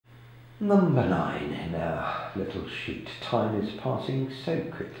Number 9 in our little sheet. Time is passing so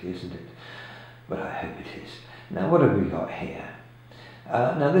quickly, isn't it? But I hope it is. Now what have we got here?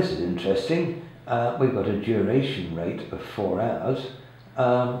 Now this is interesting. We've got a duration rate of 4 hours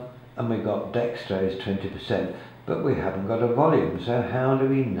and we've got dextrose 20%, but we haven't got a volume. So how do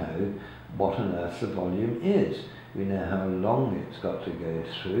we know what on earth the volume is? We know how long it's got to go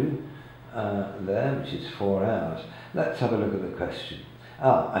through there, which is 4 hours. Let's have a look at the question.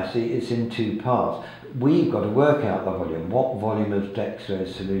 I see it's in 2 parts. We've got to work out the volume, what volume of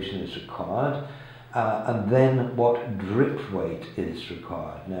dextrose solution is required, and then what drip rate is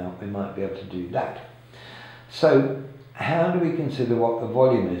required. Now, we might be able to do that. So, how do we consider what the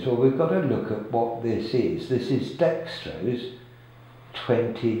volume is? Well, we've got to look at what this is. This is dextrose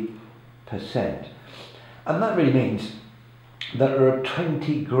 20%. And that really means that there are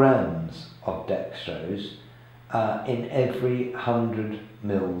 20 grams of dextrose in every 100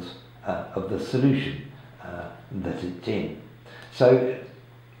 mils of the solution that it's in. So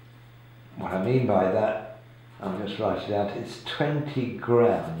what I mean by that, I'll just write it out, it's 20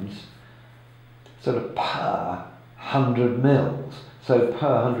 grams sort of per 100 mils. So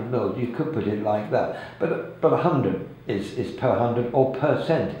per 100 mils, you could put it like that. But 100 is per 100 or per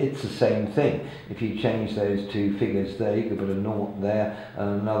cent. It's the same thing. If you change those 2 figures there, you could put a naught there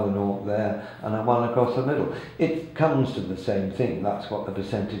and another naught there and a 1 across the middle. It comes to the same thing. That's what the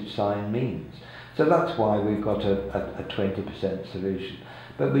percentage sign means. So that's why we've got a 20% solution.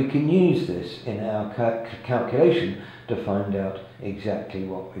 But we can use this in our calculation to find out exactly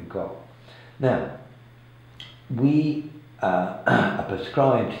what we've got. Now, we are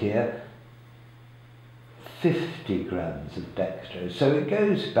prescribed here 50 grams of dextrose. So it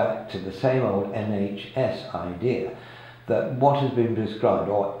goes back to the same old NHS idea that what has been prescribed,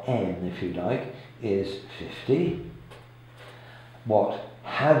 or N if you like, is 50. What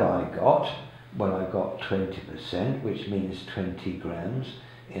have I got? Well, I've got 20%, which means 20 grams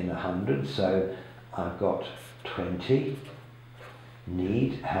in 100. So I've got 20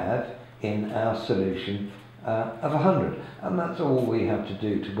 have in our solution of 100, and that's all we have to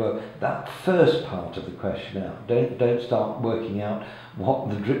do to work that first part of the question out. Don't start working out what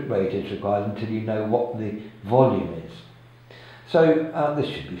the drip rate is required until you know what the volume is. So this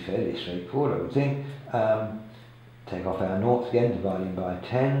should be fairly straightforward, I would think. Take off our noughts again, dividing by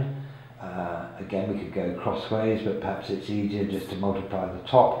 10. Again, we could go crossways, but perhaps it's easier just to multiply the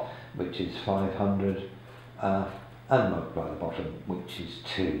top, which is 500, and multiply the bottom, which is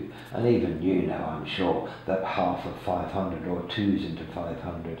 2. And even you know, I'm sure, that half of 500, or 2's into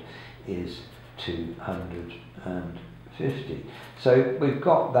 500, is 250. So we've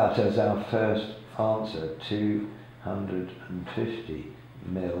got that as our first answer. 250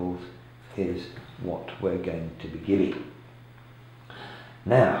 mils is what we're going to be giving.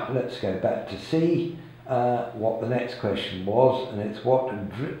 Now, let's go back to see what the next question was, and it's what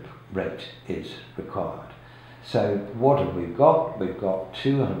drip rate is required. So what have we got? We've got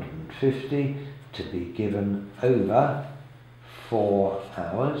 250 to be given over 4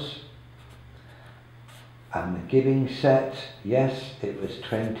 hours. And the giving set, yes, it was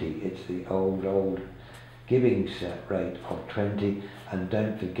 20. It's the old giving set rate of 20. And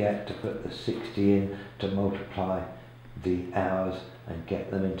don't forget to put the 60 in to multiply the hours and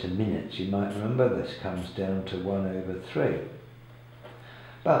get them into minutes. You might remember this comes down to 1/3.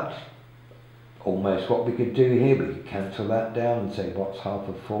 But almost what we could do here, we could cancel that down and say what's half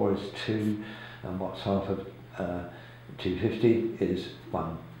of 4 is 2, and what's half of 250 is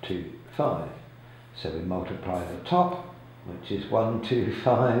 125. So we multiply the top, which is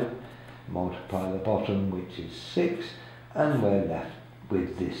 125, multiply the bottom, which is 6, and we're left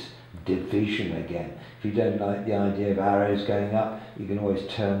with this division again. If you don't like the idea of arrows going up, you can always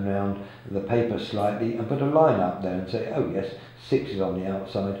turn around the paper slightly and put a line up there and say, oh yes, 6 is on the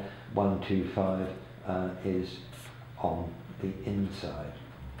outside, 125 is on the inside.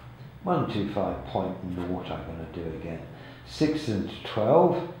 125.0 I'm going to do again. 6 into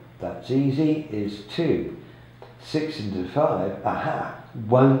 12, that's easy, is 2. 6 into 5, aha,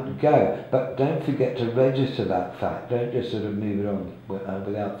 won't go. But don't forget to register that fact. Don't just sort of move it on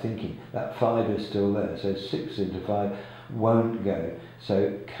without thinking. That 5 is still there. So 6 into 5 won't go.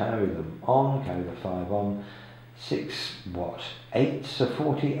 So carry them on, carry the 5 on. 6, what? 8's are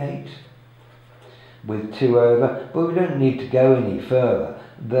 48 with 2 over. But we don't need to go any further.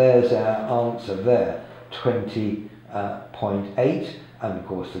 There's our answer there, 20.8. And of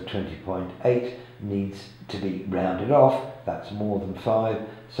course the 20.8 needs to be rounded off. That's more than 5,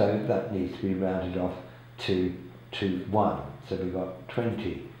 so that needs to be rounded off to 1. So we've got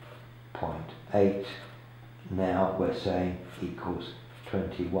 20.8. Now we're saying equals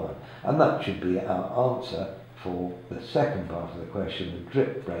 21. And that should be our answer for the second part of the question. The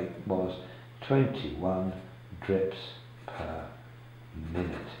drip rate was 21 drips per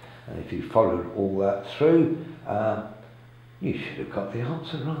minute. And if you followed all that through, you should have got the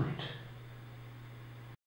answer right.